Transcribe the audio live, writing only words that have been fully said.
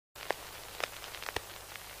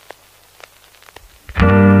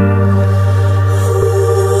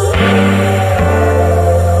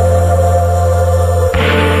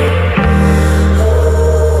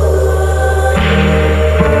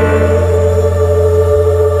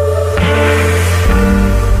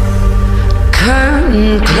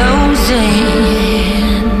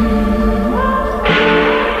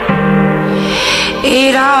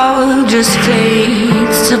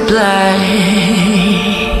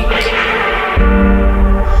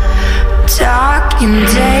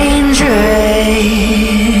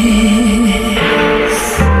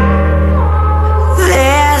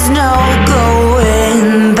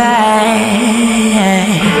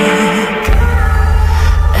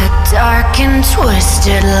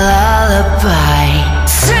twisted lullaby.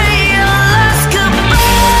 Say your last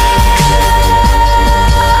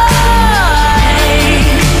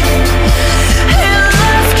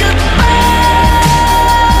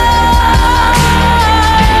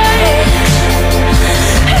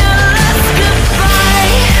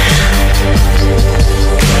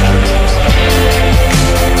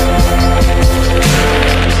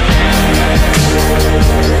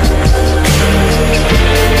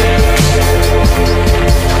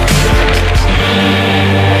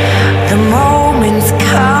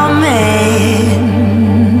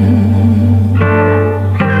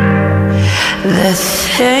the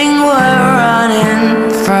thing we're running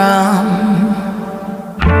from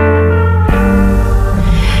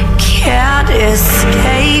can't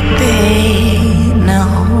escape it, no.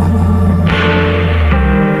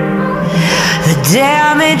 The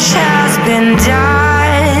damage has been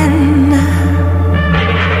done.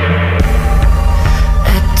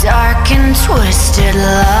 A dark and twisted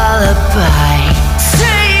lullaby.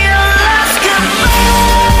 Say your last goodbye.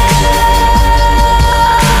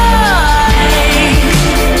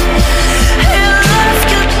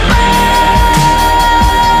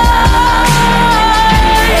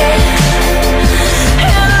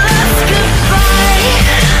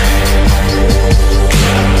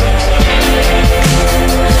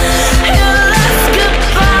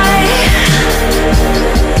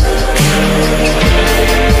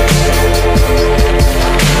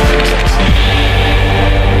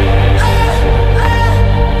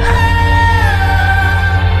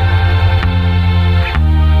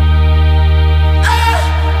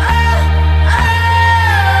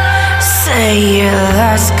 Say your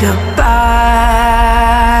last goodbye.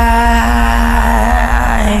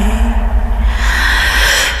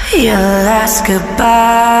 Your last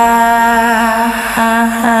goodbye.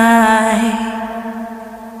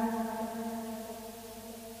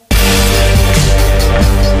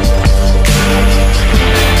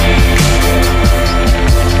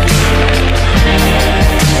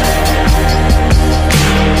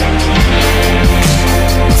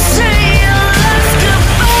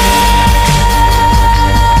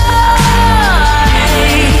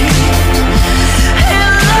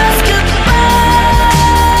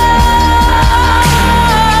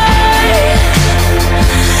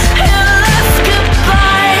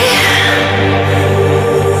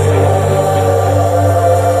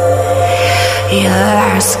 Your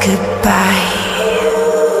last goodbye.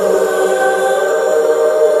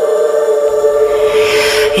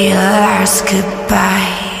 Your last goodbye.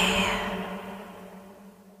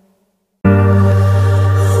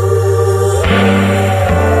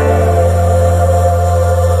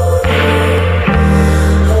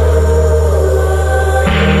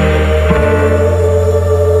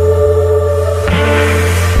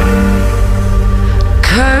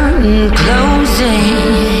 Curtain closing.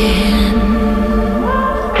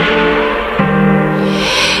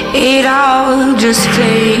 It all just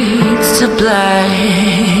fades to black.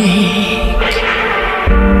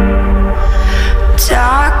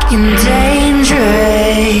 Dark and dangerous.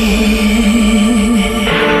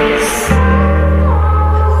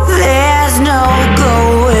 There's no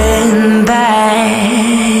going back.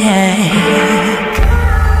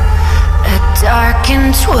 A dark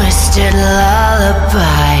and twisted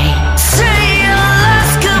lullaby. Say your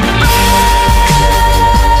last goodbye.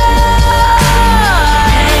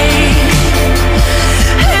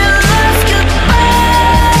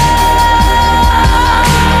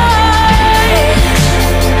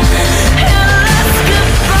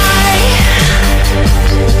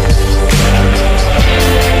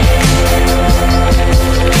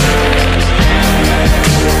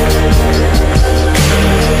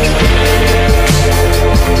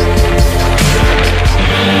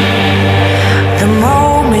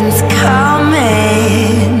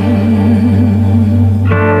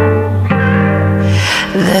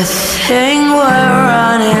 The thing we're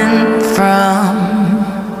running from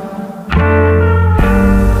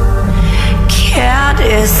can't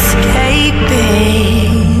escape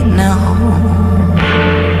it, no.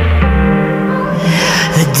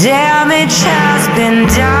 The damage has been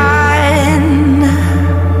done.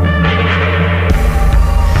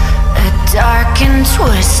 A dark and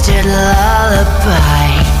twisted lullaby.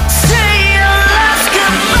 Say your last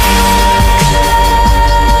goodbye.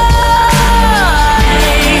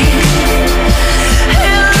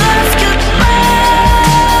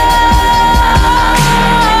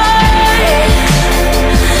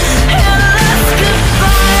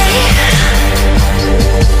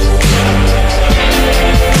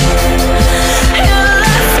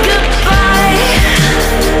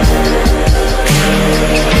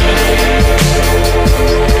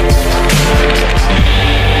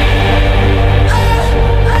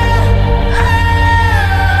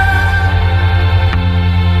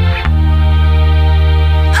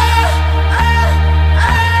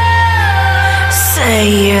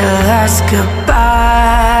 Say your last goodbye.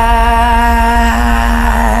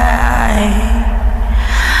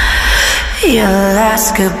 Your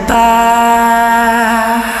last goodbye.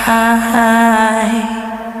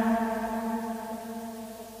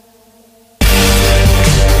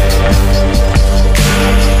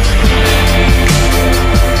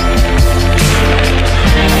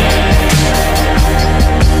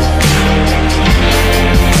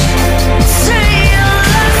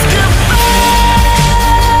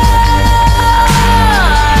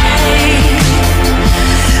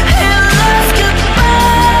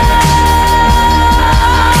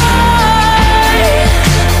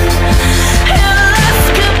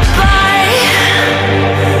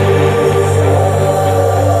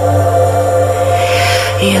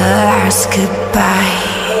 Your last goodbye.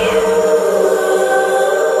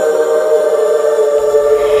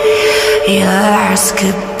 Your last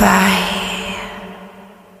goodbye.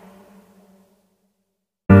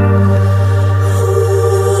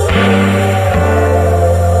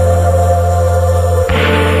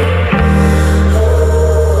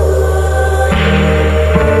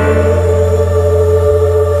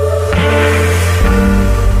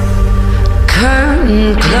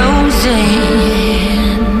 Curtain closing.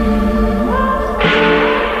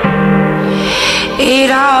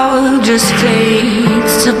 It all just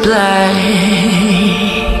fades to black.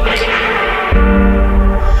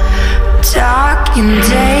 Dark and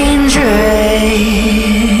dangerous.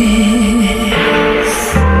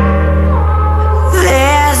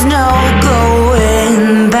 There's no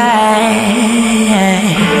going back.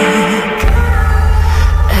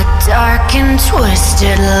 A dark and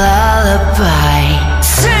twisted lullaby.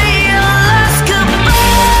 Say your last goodbye.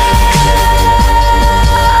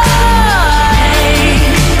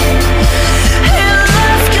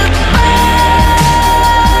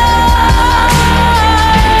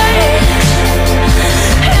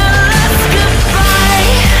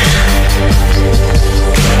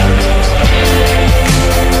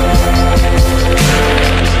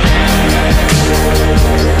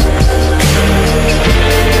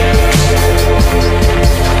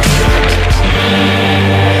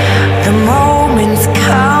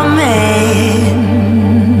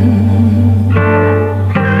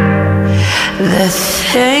 The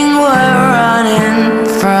thing we're running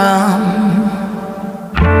from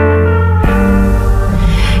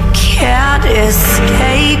can't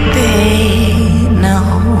escape it, no.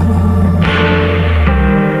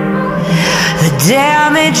 The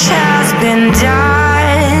damage has been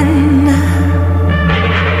done.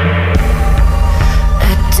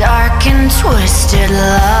 A dark and twisted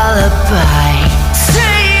lullaby.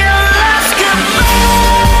 Say your last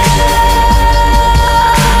goodbye.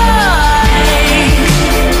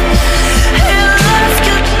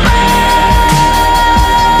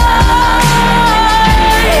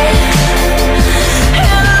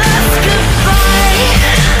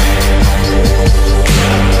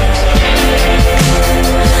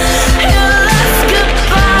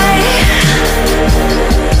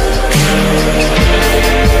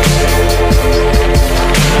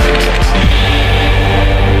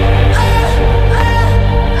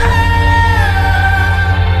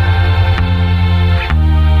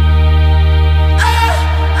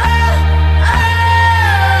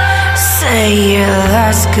 Say your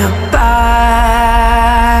last goodbye.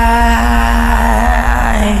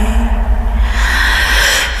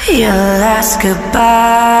 Your last goodbye.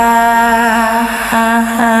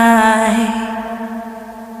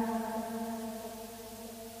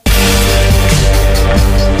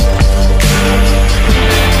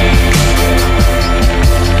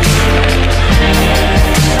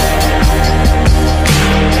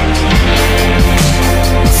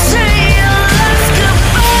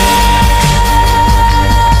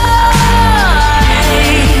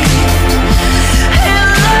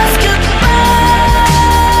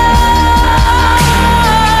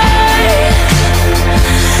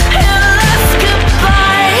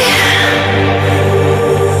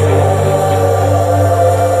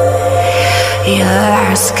 Your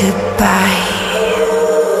last goodbye.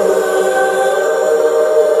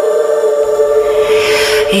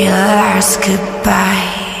 Your last goodbye.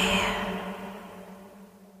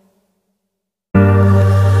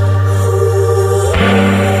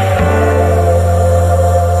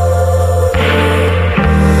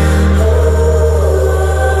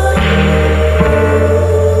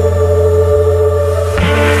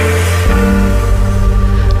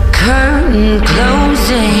 Curtain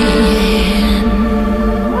closing.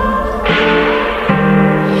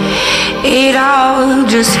 It all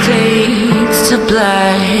just fades to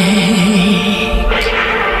black.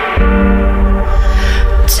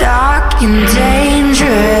 Dark and dangerous.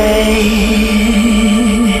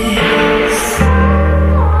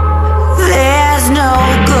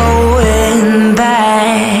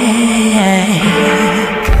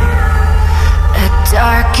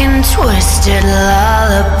 and twisted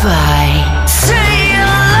lullaby. Say your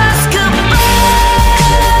last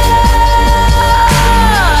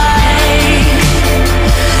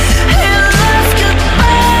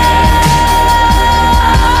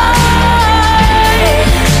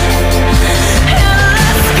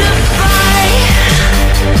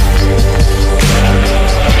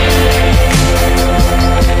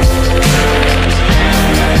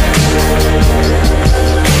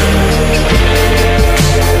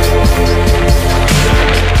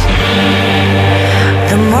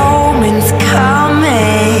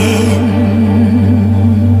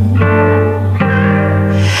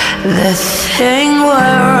the thing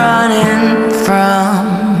we're running from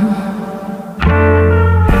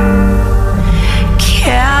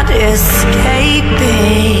can't escape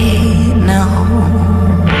it, no.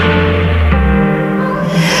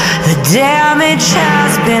 The damage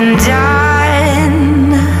has been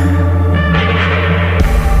done.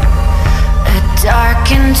 A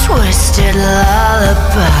dark and twisted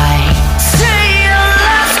lullaby. Say your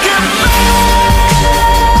last goodbye.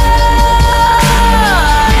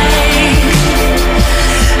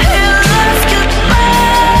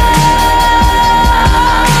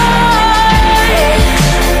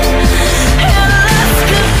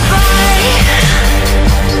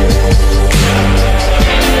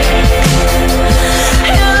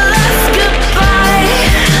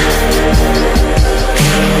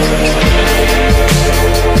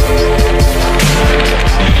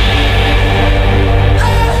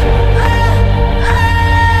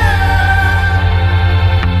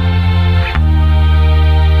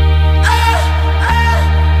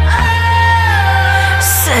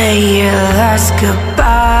 Say your last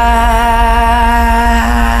goodbye.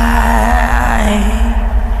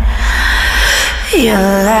 Your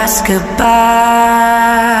last goodbye.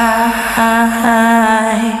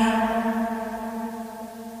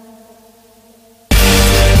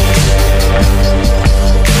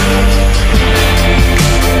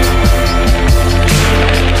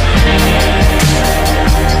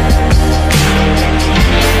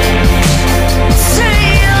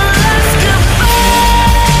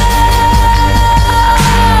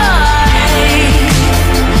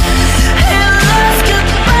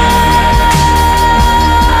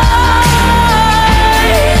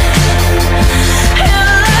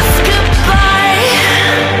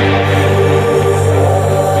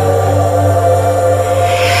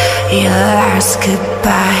 Your last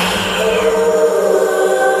goodbye.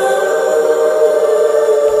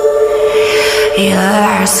 Your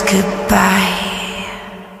last goodbye.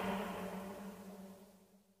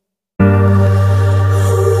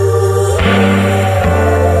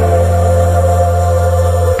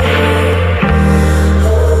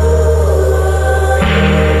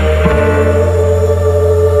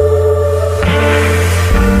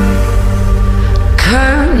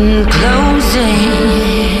 Curtain closing.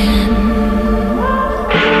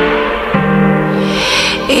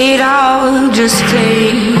 It all just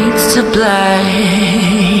fades to black.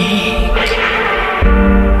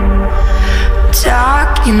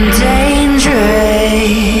 Dark and dangerous.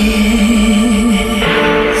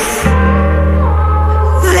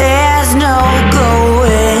 There's no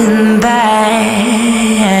going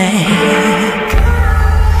back.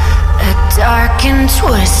 A dark and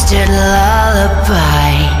twisted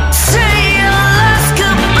lullaby. Say your last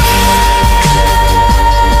goodbye.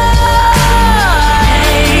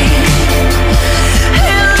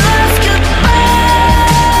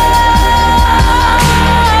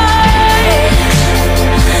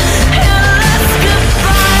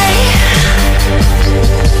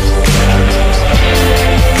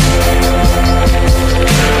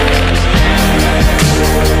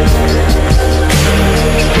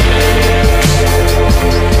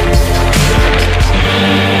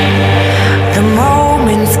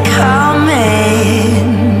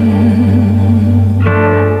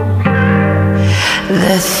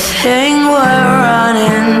 The thing we're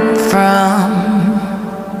running from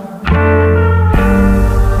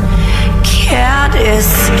can't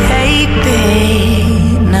escape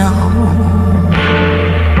it, no.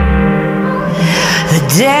 The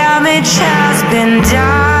damage has been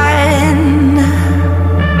done.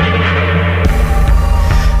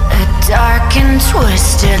 A dark and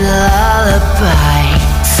twisted lullaby.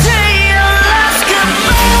 Say your last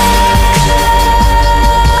goodbye.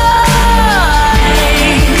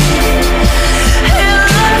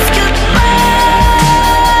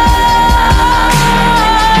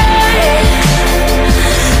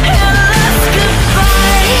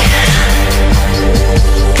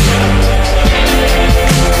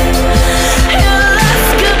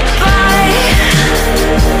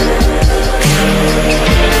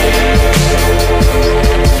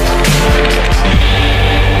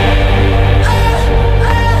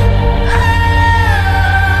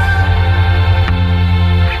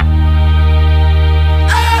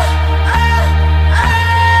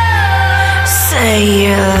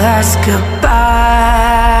 your last goodbye.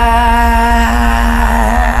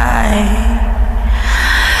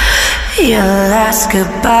 Your last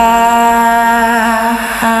goodbye.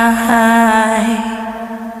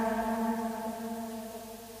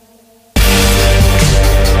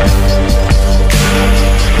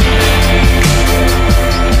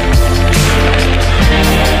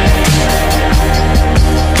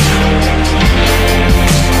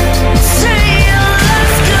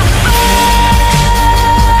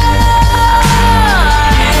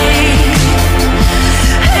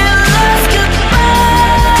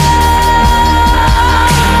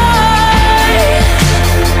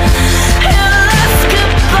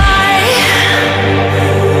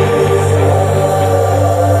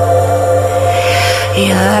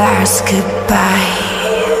 Your last goodbye.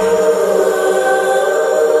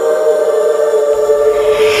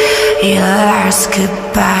 Your last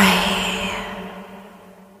goodbye.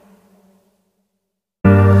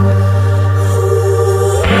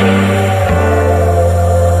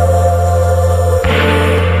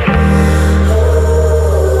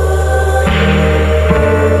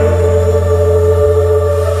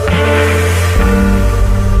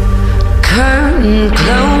 Curtain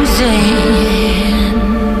closing.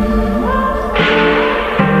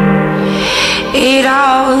 It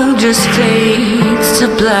all just fades to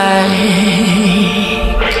black.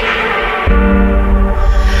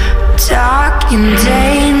 Dark and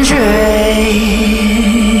dangerous.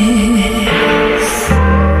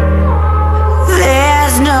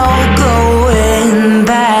 There's no going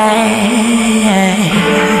back.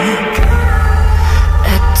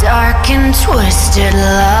 A dark and twisted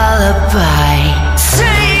lullaby.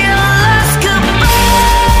 Say your last goodbye.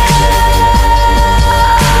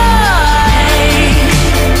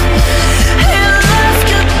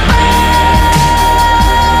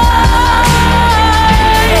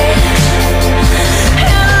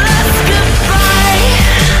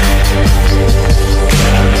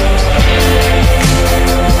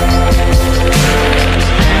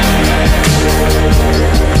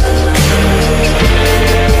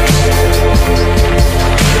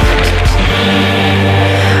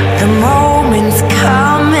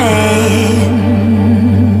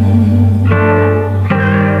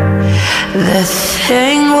 The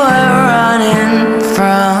thing we're running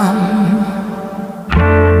from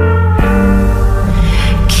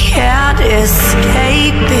can't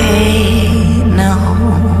escape it, no.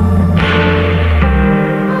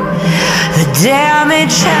 The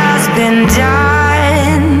damage has been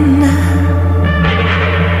done.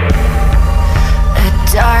 A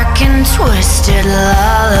dark and twisted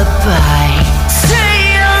lullaby. Say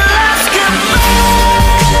your last goodbye.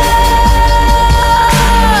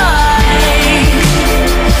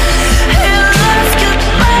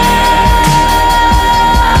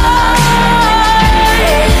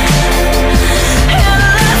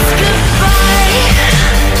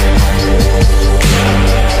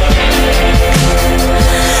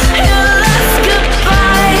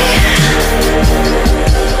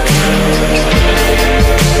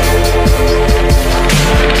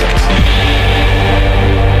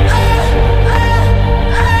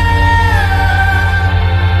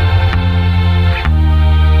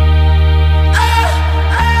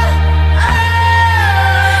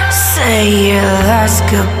 Say your last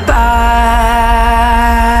goodbye.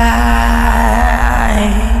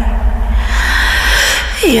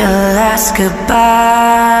 Your last goodbye.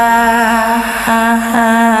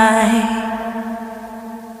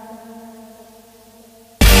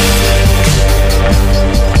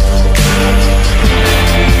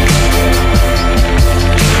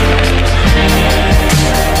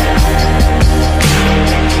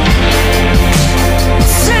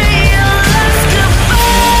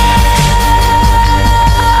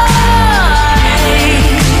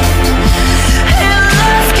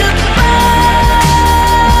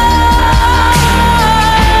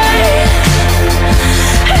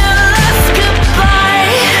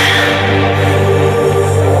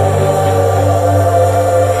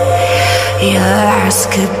 Your last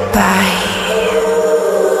goodbye.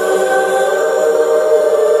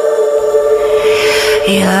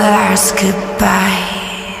 Your last goodbye.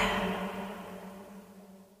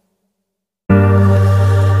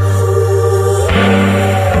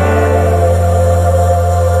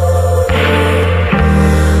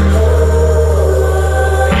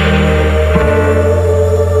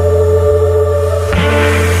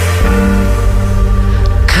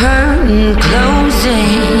 Curtain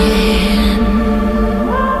closing.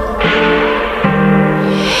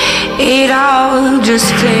 It all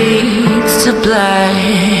just fades to black.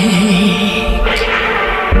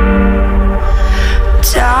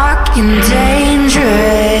 Dark and dangerous.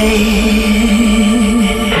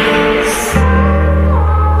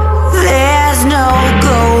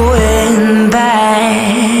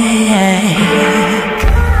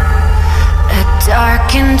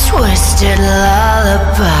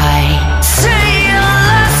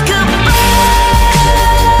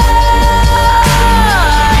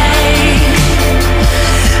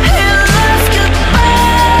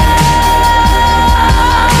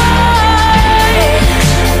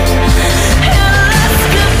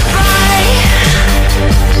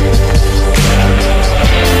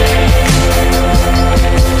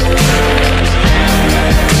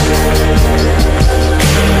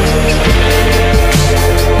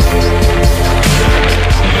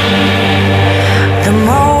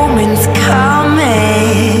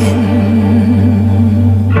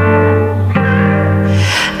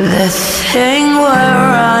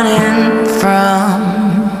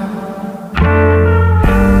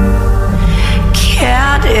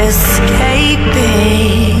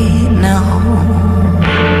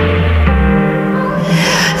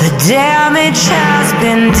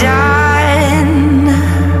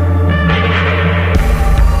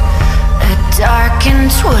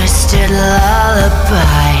 twisted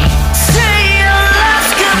lullaby. Say your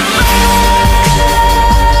last goodbye.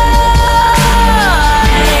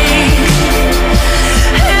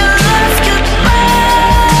 Your last goodbye.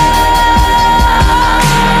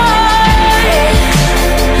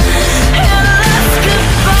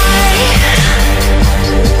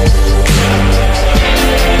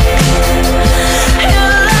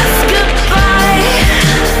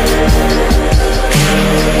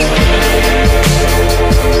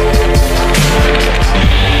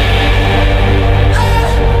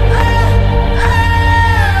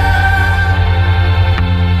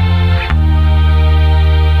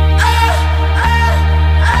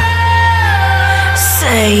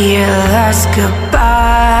 Your last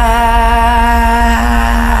goodbye.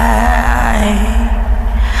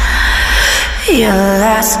 Your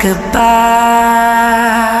last goodbye.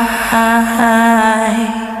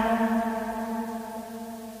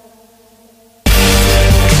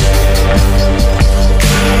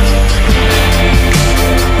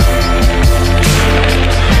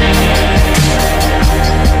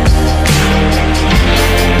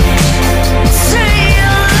 Say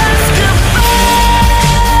your last goodbye.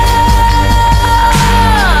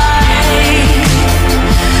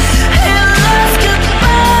 Your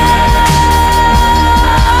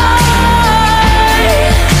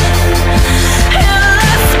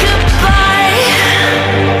last goodbye.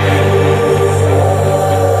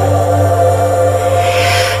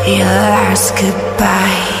 Your last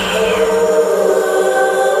goodbye.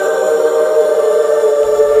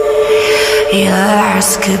 Your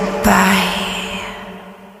last goodbye.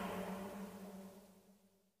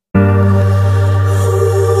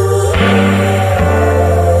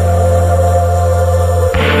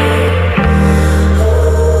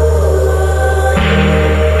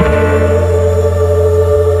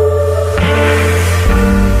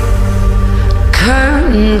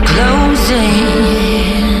 Curtain closing.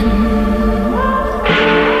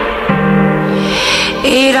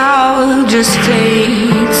 It all just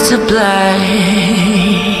fades to black.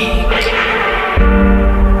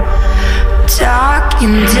 Dark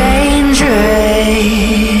and dangerous.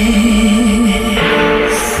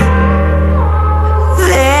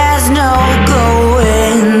 There's no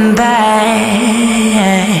going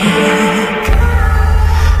back.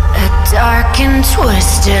 A dark and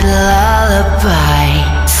twisted lullaby.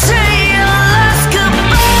 Say your last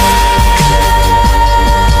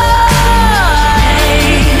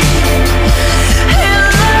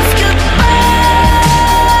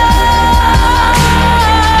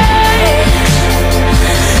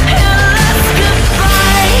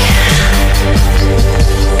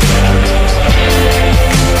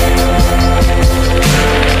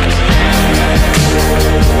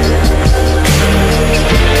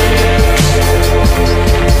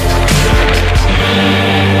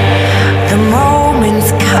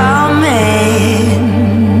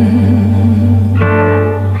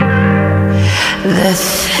the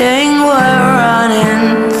thing we're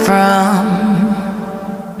running from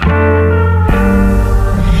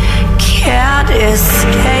can't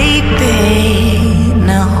escape it,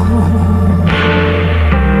 no.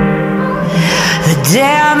 The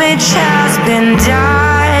damage has been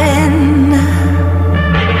done.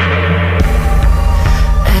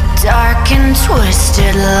 A dark and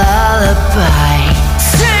twisted lullaby.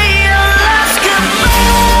 Say your last goodbye.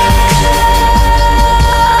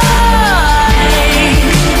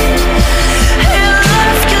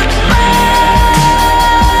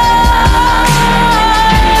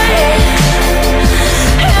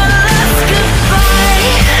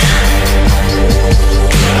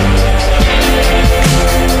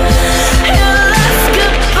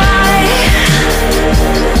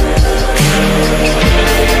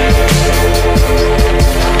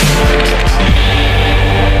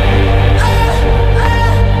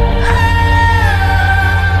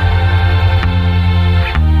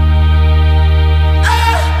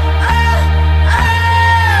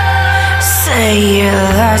 Say your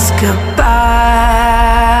last goodbye.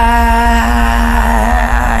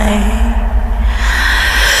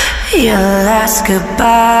 Your last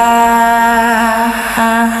goodbye.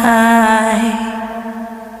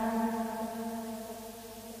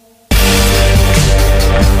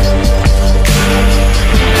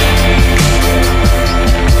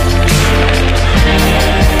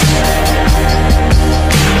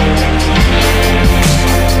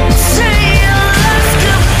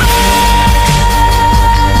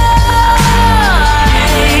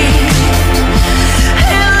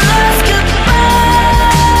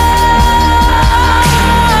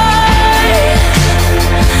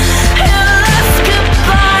 Your last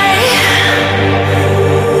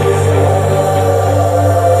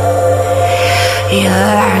your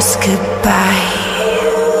last goodbye.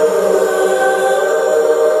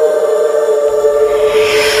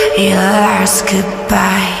 Your last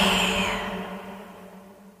goodbye.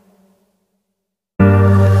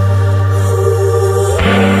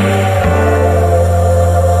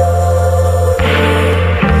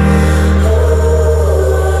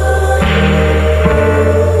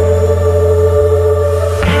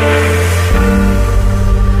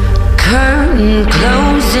 Curtain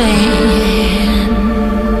closing,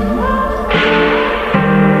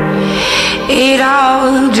 it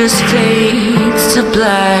all just fades to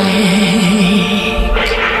black.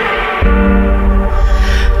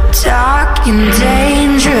 Dark and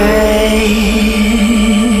dangerous,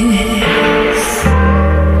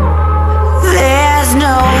 there's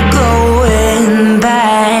no going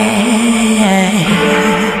back.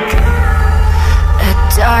 A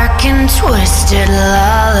dark and twisted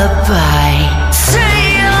lullaby. Say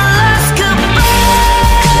your last goodbye.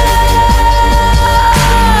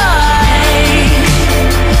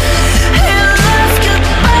 Your last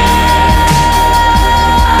goodbye.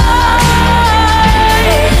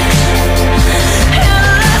 Your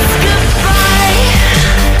last goodbye.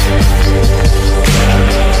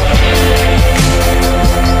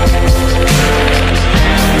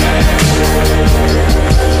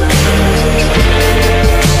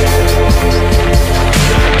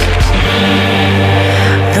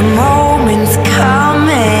 The moment's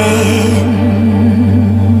coming,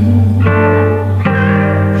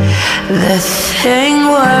 the thing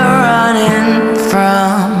we're running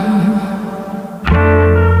from.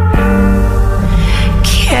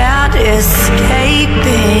 Can't escape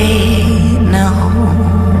it, no.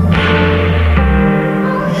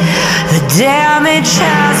 The damage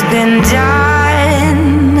has been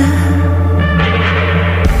done.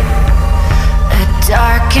 A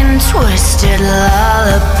dark and twisted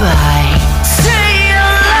lullaby. Say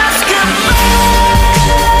your last goodbye.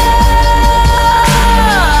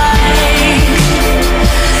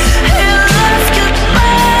 Your last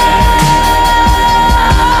goodbye.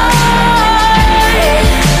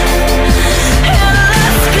 Your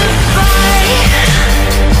last goodbye.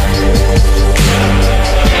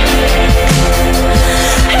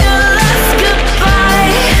 Your last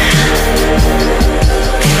goodbye.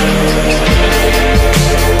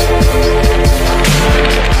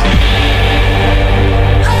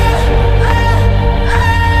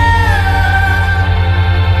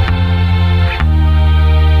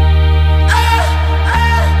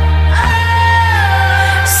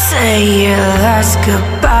 Say your last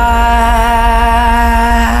goodbye.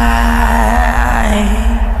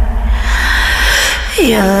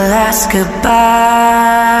 Your last goodbye.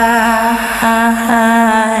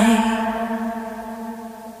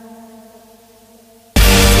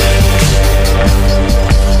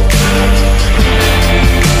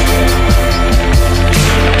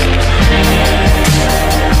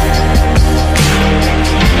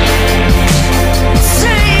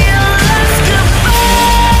 Say your last goodbye.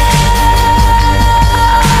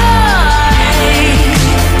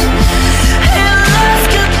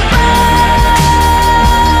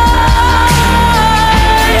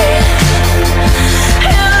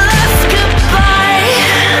 Your last goodbye.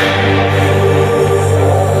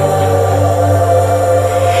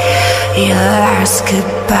 Your last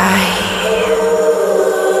goodbye.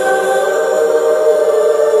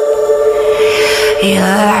 Your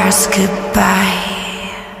last goodbye.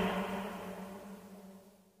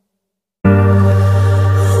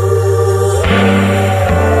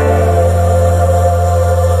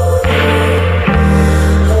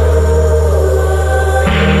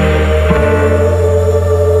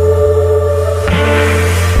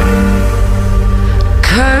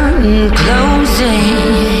 Curtain closing,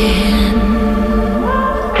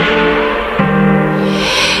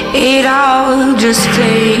 it all just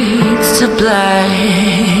fades to black.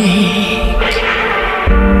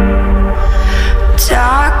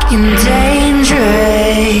 Dark and dangerous,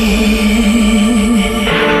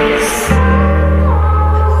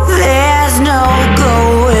 there's no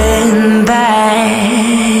going back.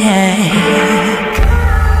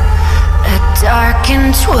 A dark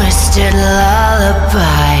and twisted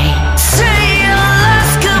lullaby. Say your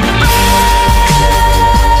last goodbye.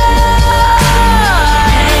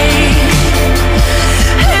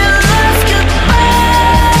 Your last goodbye.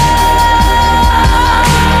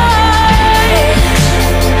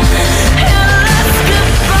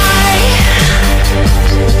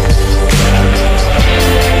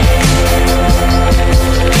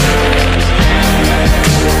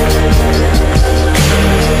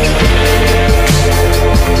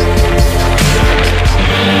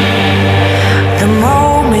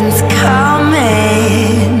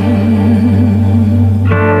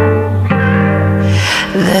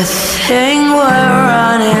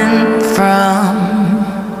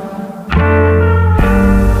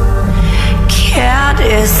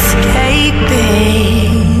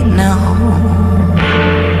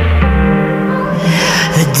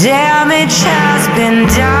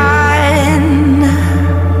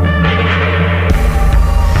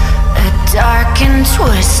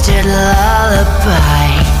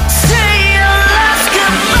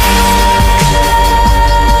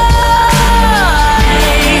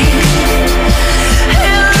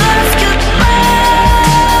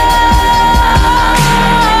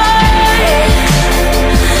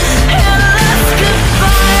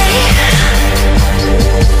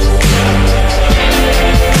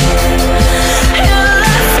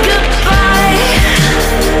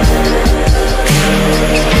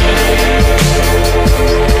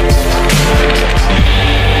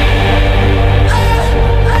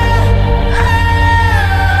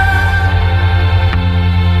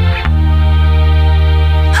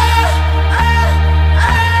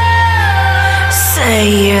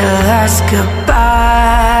 goodbye.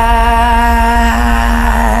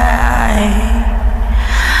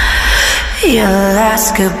 Your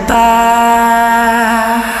last goodbye.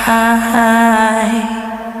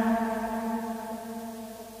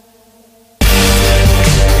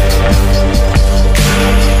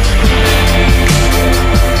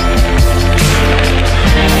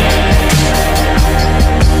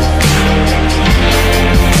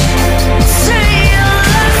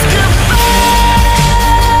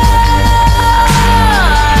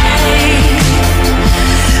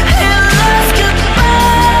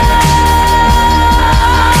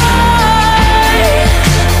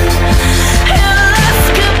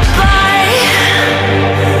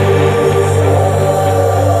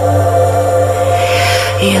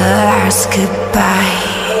 Your last goodbye.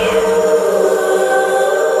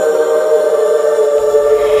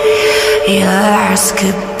 Your last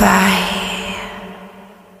goodbye.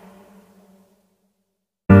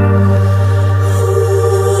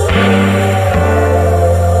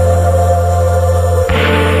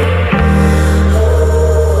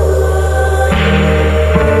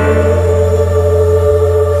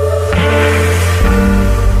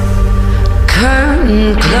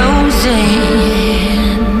 Curtain closing.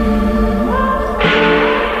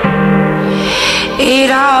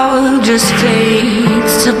 It all just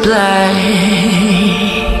fades to black.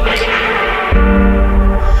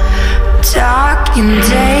 Dark and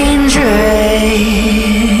dangerous.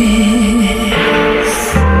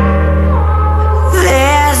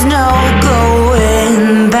 There's no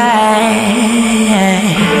going back.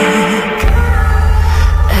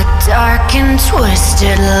 A dark and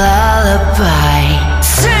twisted lullaby.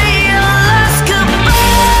 Say your last goodbye.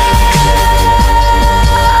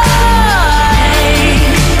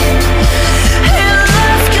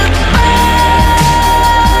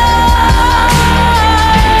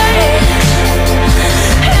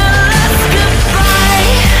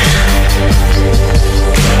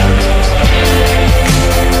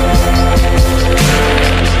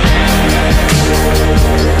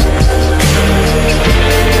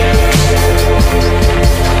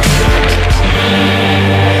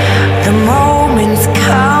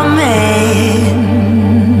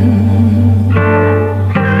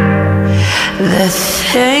 The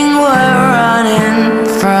thing we're running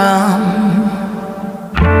from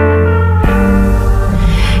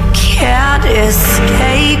can't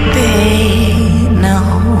escape it, no.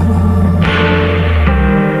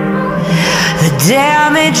 The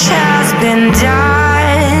damage has been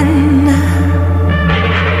done.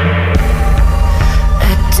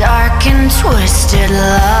 A dark and twisted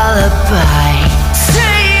lullaby.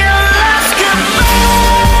 Say your last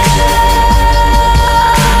goodbye.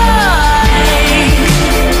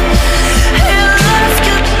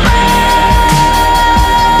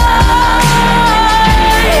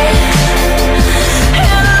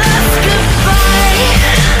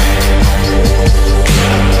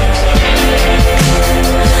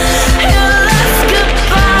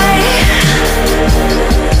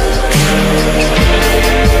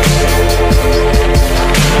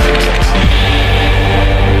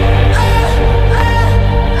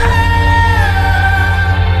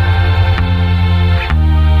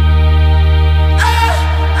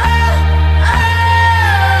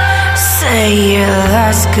 Say your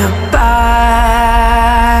last goodbye.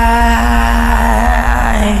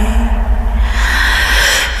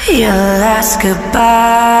 Your last goodbye.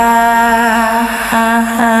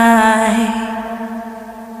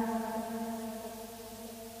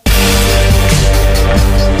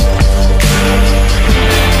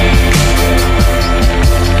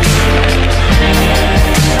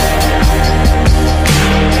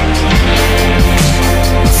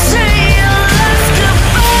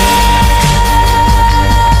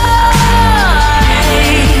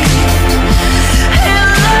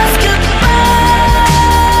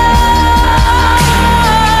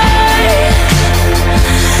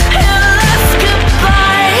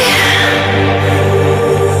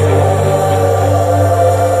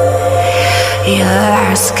 Your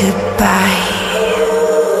last goodbye.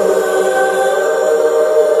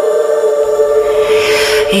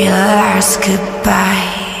 Your last goodbye.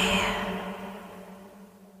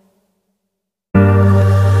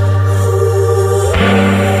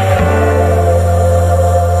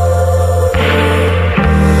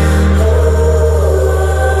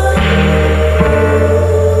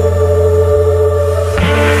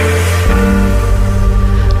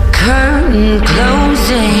 Curtain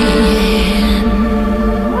closing.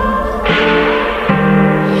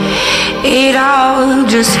 It all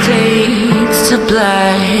just fades to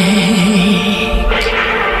black.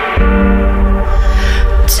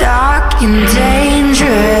 Dark and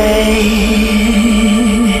dangerous.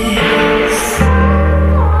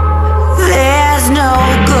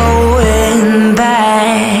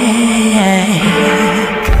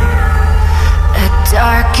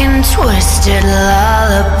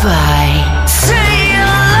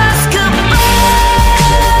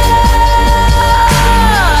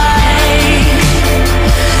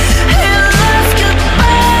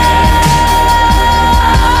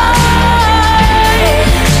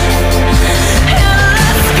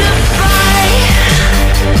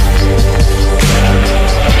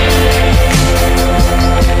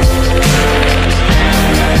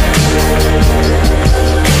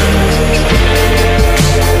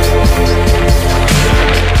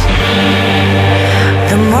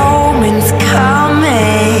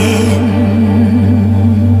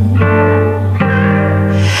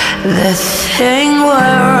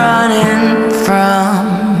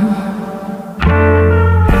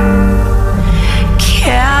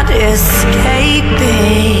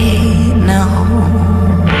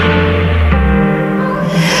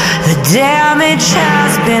 damage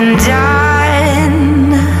has been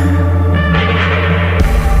done.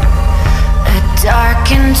 A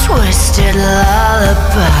dark and twisted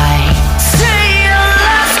lullaby. Say your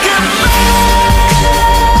last goodbye.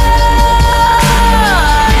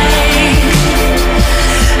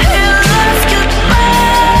 Your last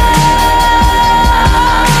goodbye.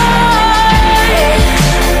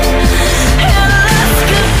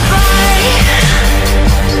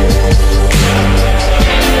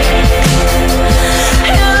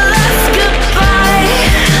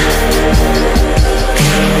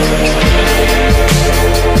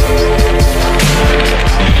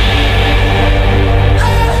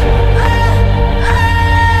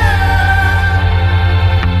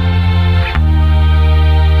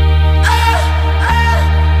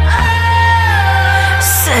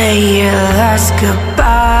 Your last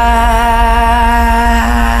goodbye.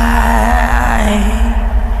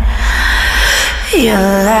 Your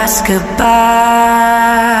last goodbye.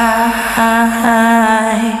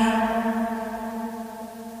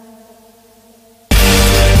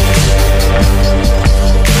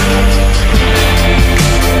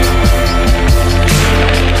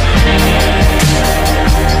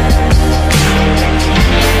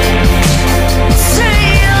 Say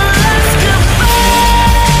your last goodbye.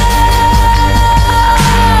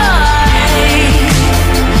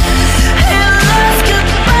 Your last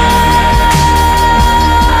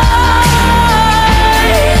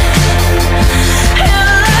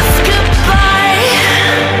goodbye.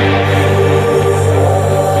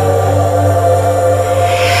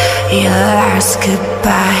 Your last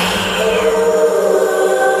goodbye.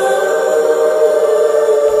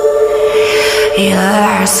 Your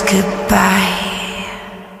last goodbye.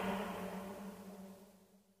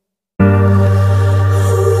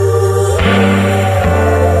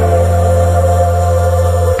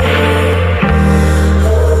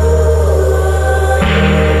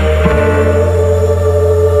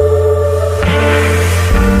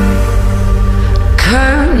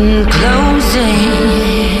 Curtain closing.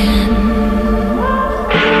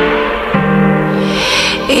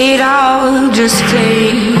 It all just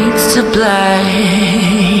fades to black.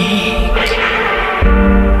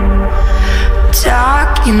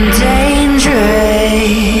 Dark and dangerous.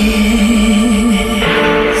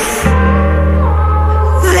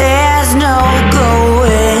 There's no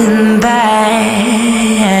going back.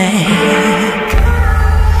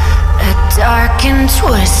 A dark and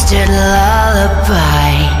twisted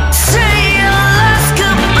lullaby. Say your last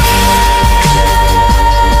goodbye.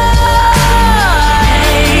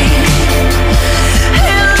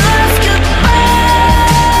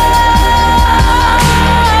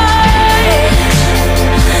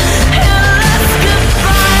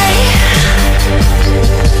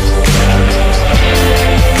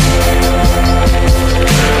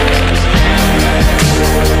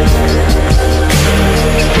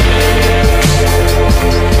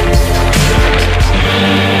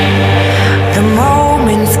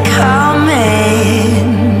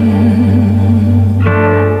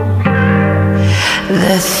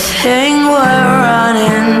 The thing we're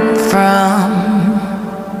running from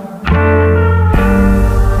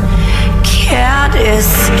can't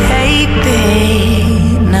escape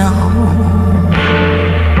it, no.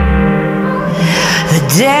 The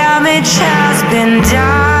damage has been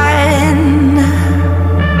done.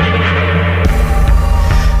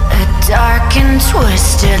 A dark and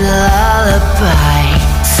twisted lullaby.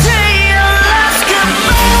 Say your last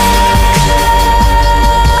goodbye.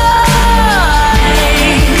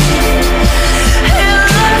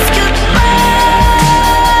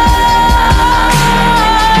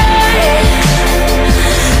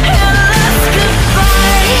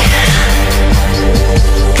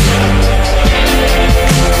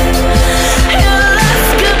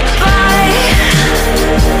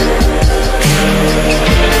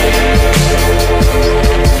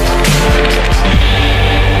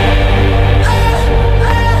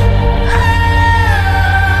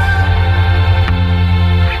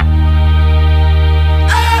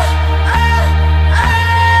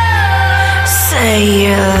 Say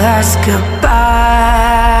your last goodbye.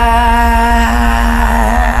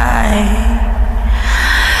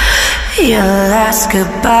 Your last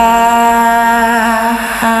goodbye.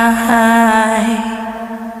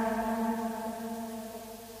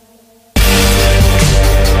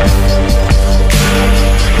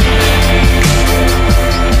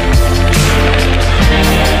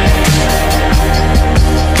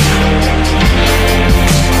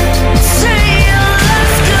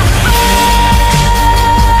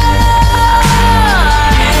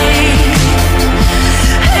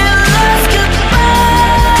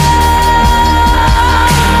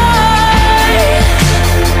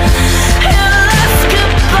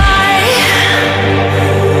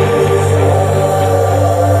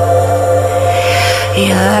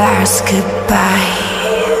 last goodbye.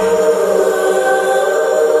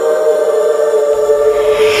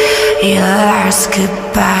 Your last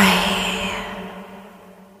goodbye.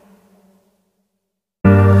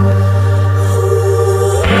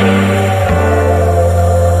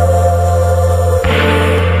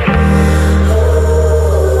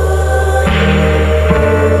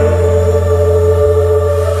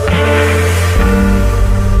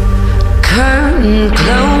 Curtain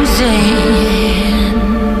closing,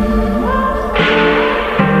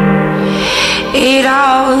 it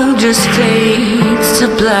all just fades to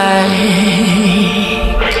black.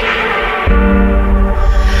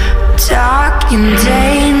 Dark and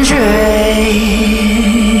dangerous,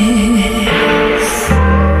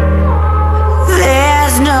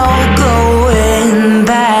 there's no going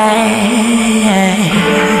back.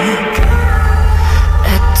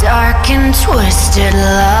 A dark and twisted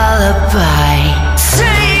lullaby.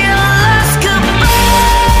 Say your last goodbye.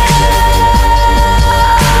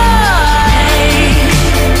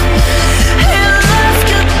 Your last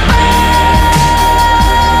goodbye.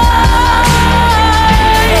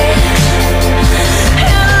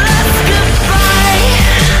 Your last goodbye.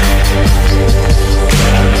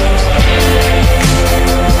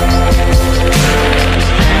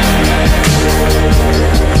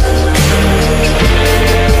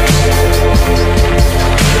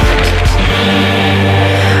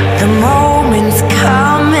 The moment's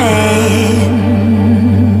coming,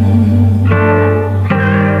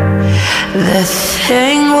 the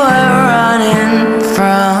thing we're running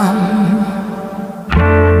from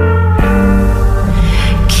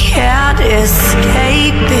can't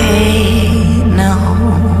escape it, no.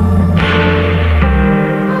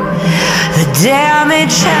 The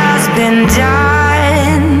damage has been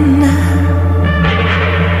done.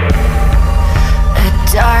 A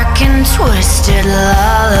dark and twisted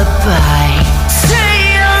lullaby. Say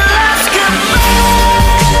your last goodbye.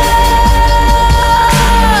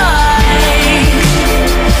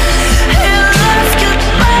 Your last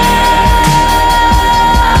goodbye.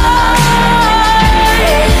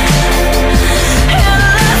 Your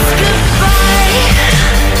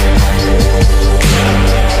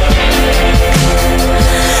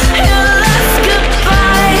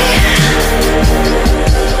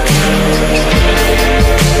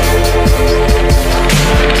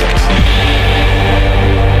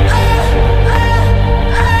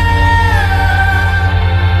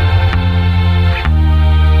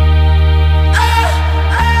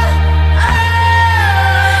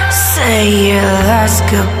last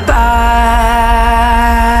goodbye.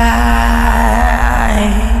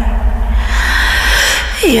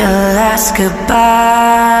 Your last goodbye.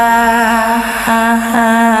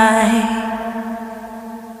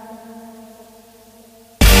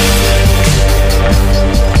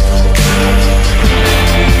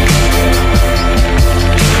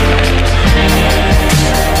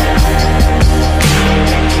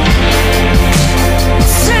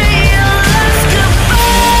 Say your last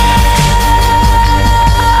goodbye.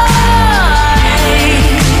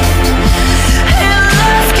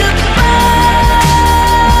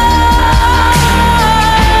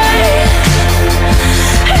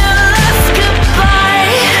 Your last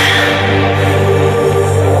goodbye.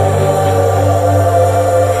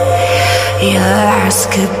 Your last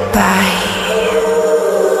goodbye.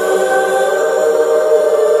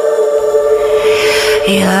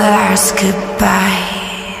 Your last goodbye.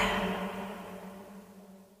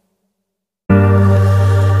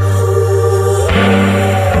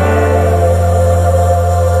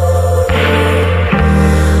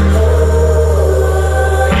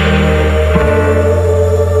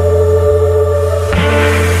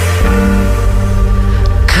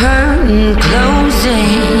 Curtain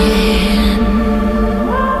closing,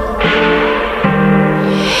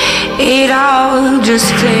 it all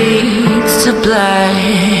just fades to black.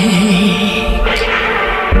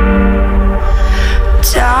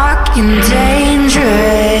 Dark and dangerous,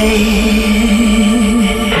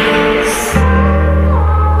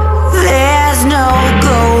 there's no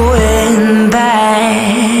going back.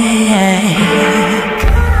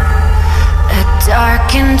 A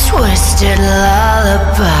dark and twisted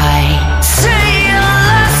lullaby. Say your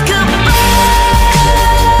last goodbye.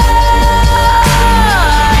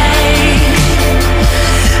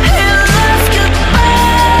 Your last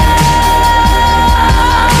goodbye.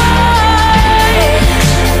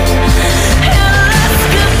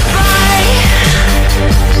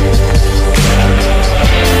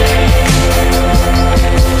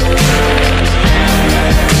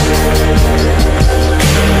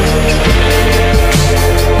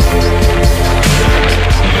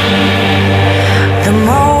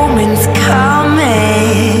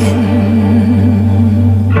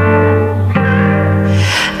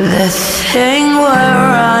 thing we're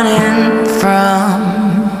running from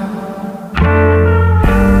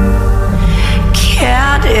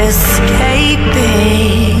can't escape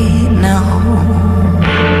it, no.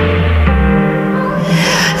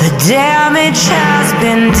 The damage has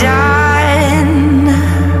been done.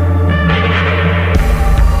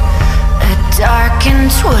 A dark and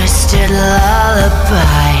twisted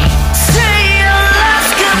lullaby. Say your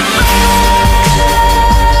last goodbye.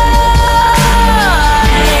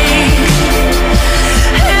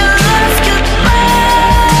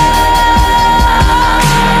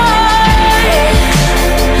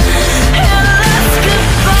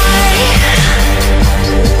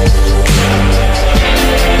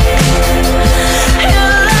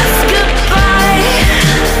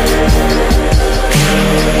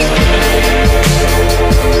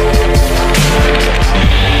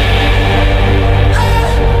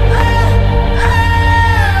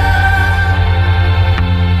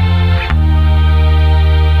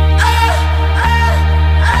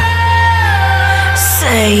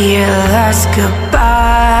 Say your last goodbye.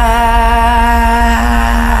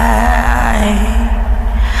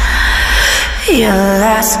 Your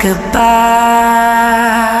last goodbye.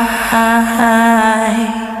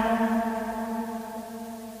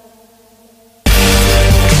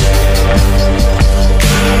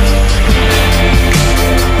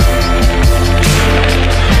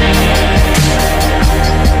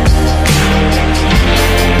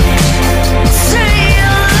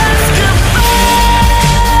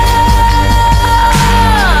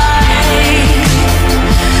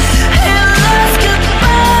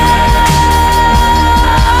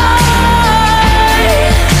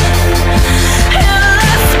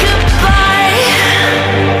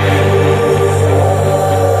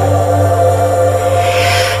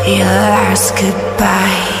 Your last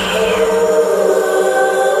goodbye.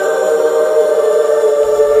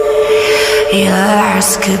 Your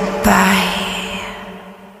last goodbye.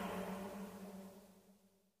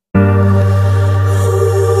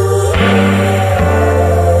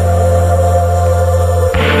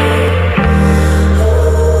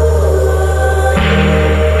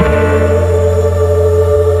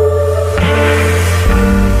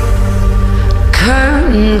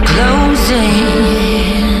 Curtain closing.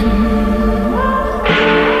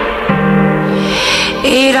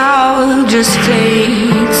 It all just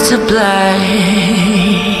fades to black.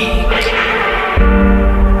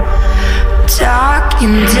 Dark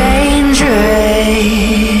and dangerous.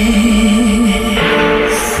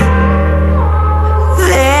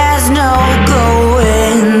 There's no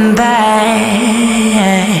going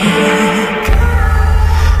back.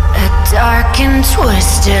 A dark and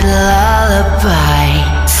twisted lullaby.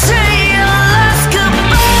 Say your last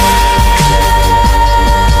goodbye.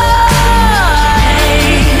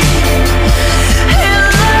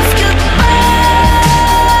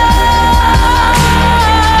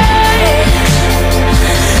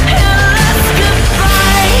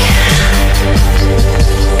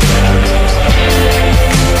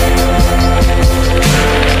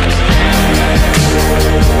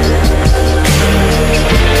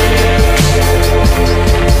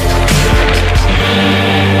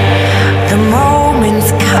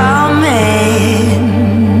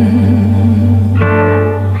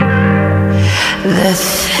 The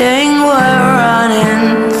thing we're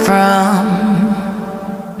running from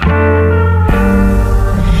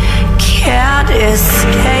can't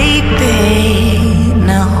escape it,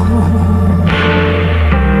 no.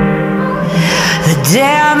 The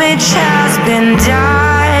damage has been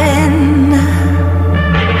done.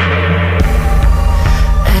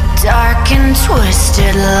 A dark and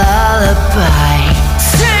twisted lullaby.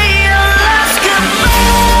 Say your last goodbye.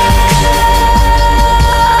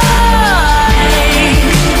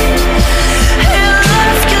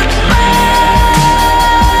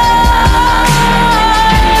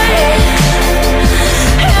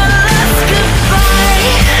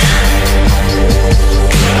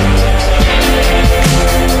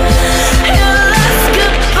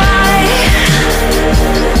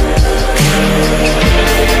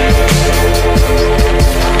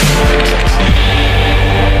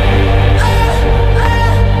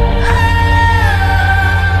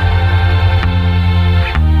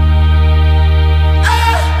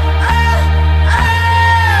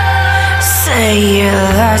 Say your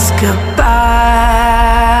last goodbye.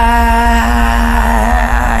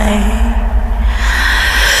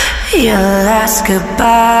 Your last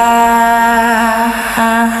goodbye.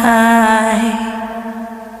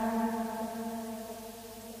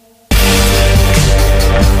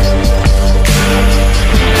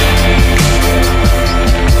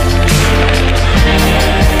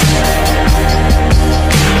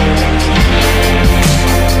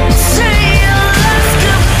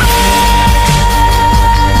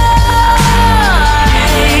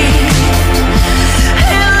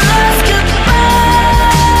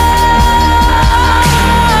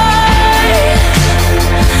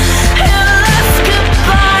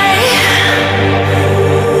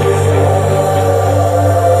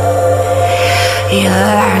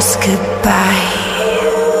 last goodbye.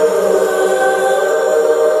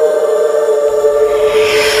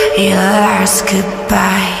 Your last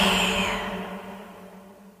goodbye.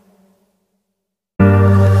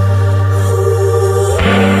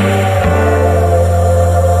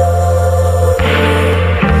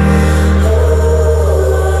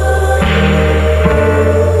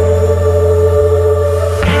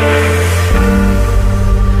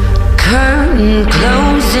 Curtain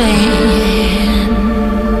closing,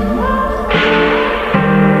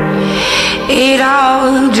 it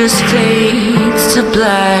all just fades to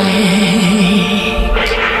black.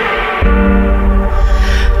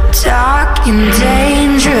 Dark and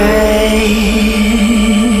dangerous,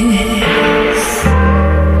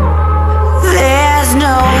 there's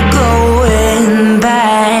no going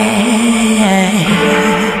back.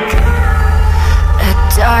 A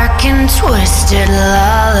dark and twisted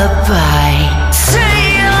lullaby. Say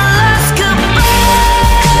your last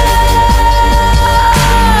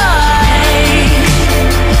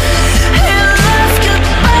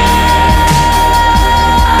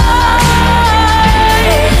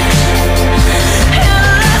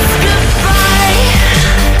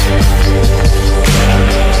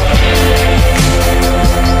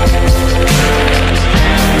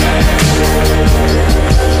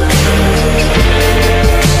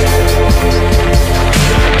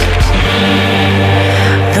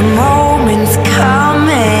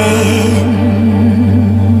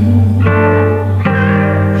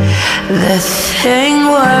the thing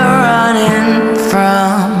we're running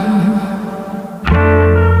from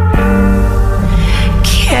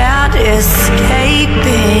can't escape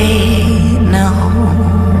it, no.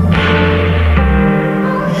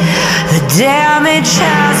 The damage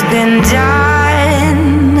has been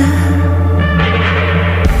done.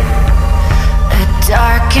 A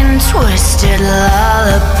dark and twisted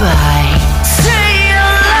lullaby. Say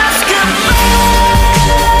your last goodbye.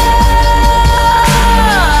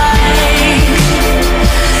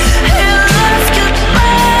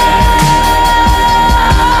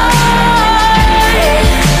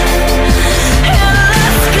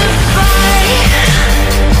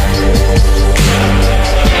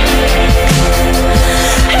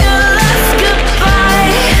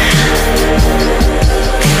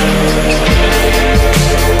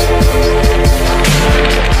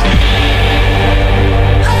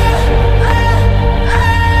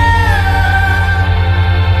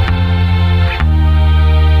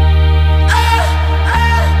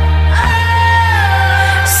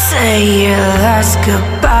 Say your last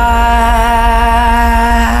goodbye.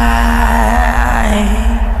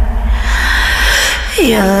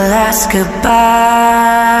 Your last goodbye.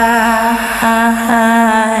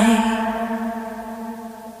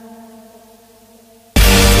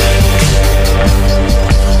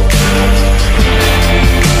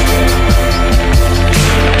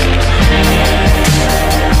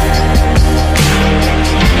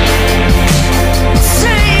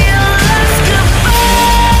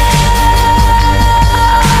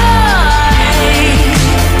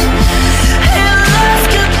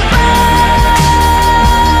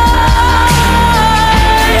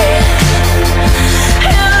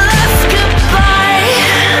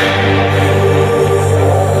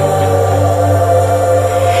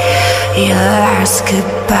 Your last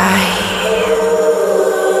goodbye.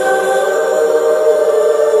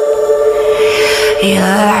 Your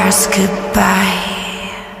last goodbye.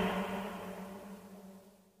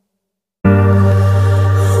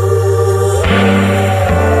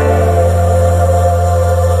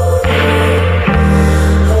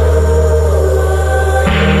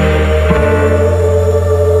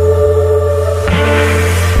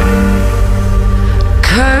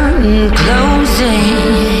 Curtain closing,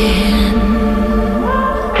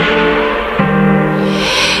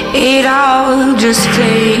 it all just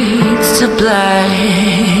fades to black.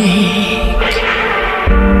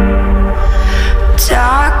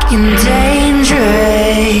 Dark and dangerous,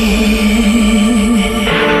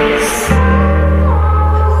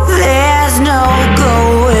 there's no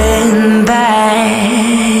going back.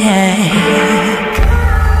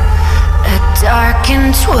 A dark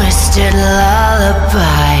and twisted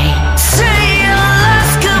lullaby. Say your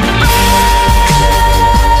last goodbye.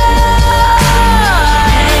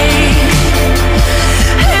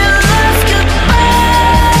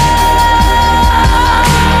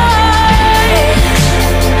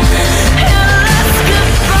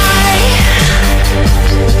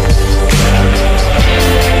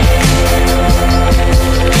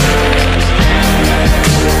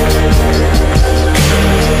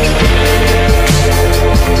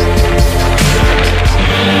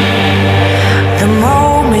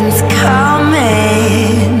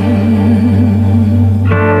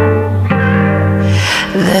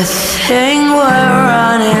 thing we're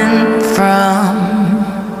running from.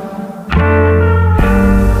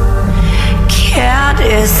 Can't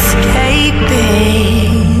escape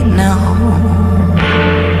it, no.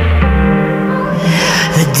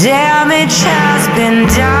 The damage has been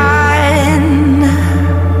done.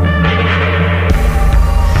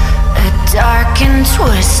 A dark and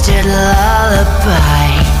twisted lullaby.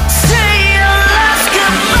 Say your last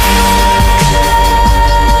goodbye.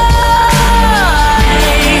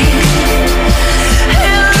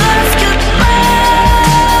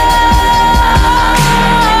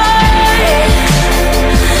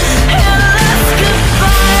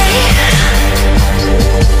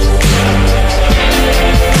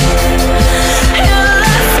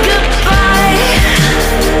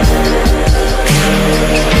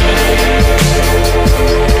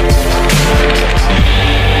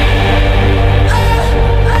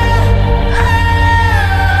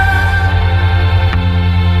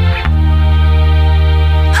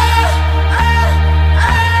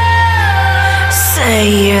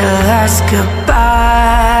 Say your last goodbye.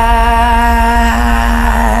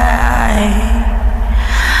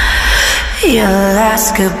 Your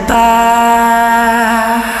last goodbye.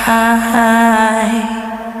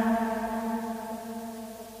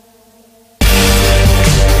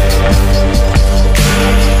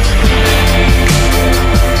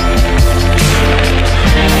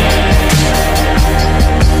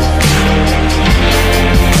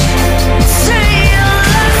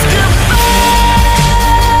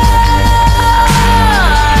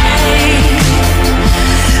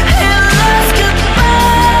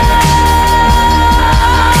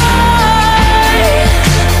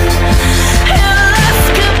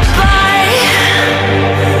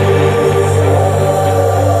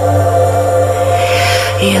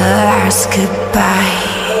 Your last goodbye.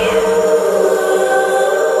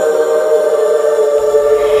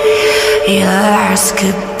 Your last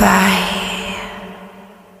goodbye.